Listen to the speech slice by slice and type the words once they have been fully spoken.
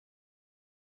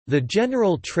The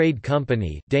General Trade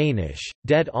Company Danish,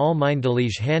 Det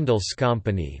Almindelige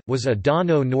Handelskompagni was a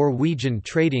Dano-Norwegian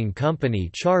trading company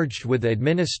charged with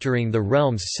administering the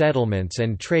realm's settlements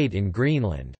and trade in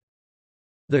Greenland.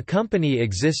 The company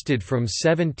existed from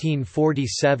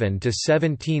 1747 to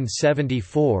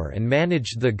 1774 and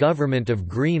managed the government of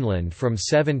Greenland from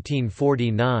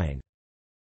 1749.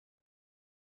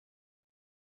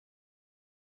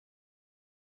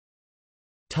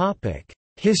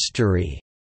 History.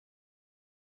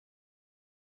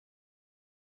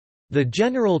 The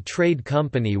General Trade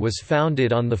Company was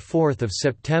founded on 4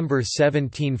 September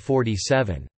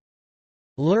 1747.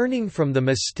 Learning from the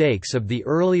mistakes of the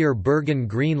earlier Bergen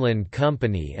Greenland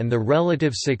Company and the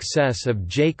relative success of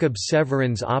Jacob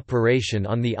Severin's operation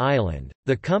on the island,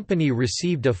 the company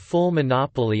received a full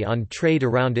monopoly on trade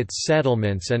around its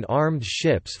settlements and armed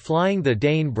ships flying the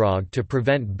Danebrog to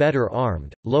prevent better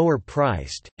armed, lower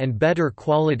priced, and better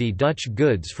quality Dutch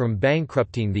goods from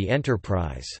bankrupting the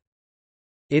enterprise.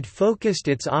 It focused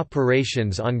its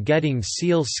operations on getting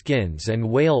seal skins and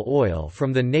whale oil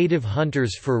from the native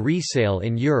hunters for resale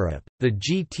in Europe. The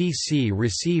GTC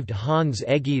received Hans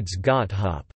Eged's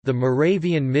Gotthop, the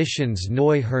Moravian missions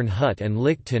Neuherrnhut and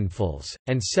Lichtenfels,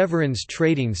 and Severin's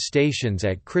trading stations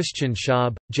at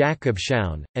Christianshavn,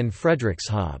 Jakobshavn, and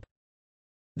Frederikshavn.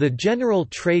 The General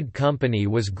Trade Company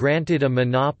was granted a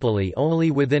monopoly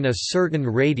only within a certain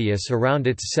radius around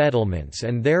its settlements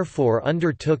and therefore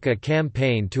undertook a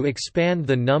campaign to expand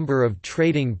the number of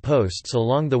trading posts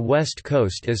along the west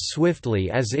coast as swiftly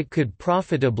as it could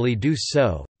profitably do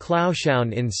so.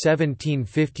 Klaushavn in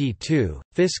 1752,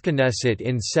 Fiskeneset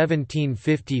in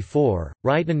 1754,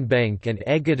 Ruitenbank and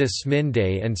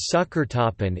Egedesminde and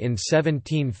Sukkertoppen in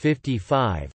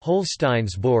 1755,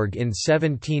 Holsteinsborg in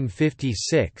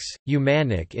 1756,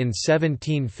 Umanak in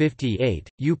 1758,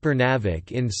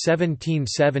 Upernavik in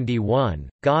 1771,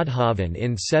 Godhavn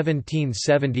in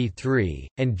 1773,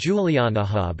 and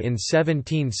Julianahab in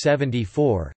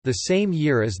 1774, the same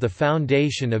year as the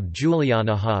foundation of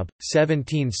Julianahab,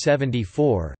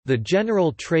 1774. The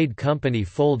General Trade Company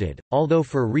folded, although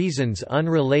for reasons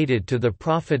unrelated to the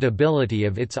profitability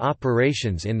of its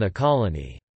operations in the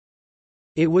colony.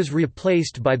 It was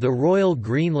replaced by the Royal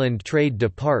Greenland Trade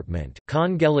Department,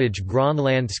 Kongelige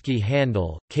Gronlandske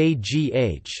Handel,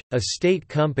 KGH, a state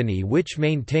company which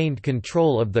maintained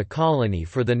control of the colony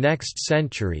for the next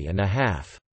century and a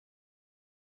half.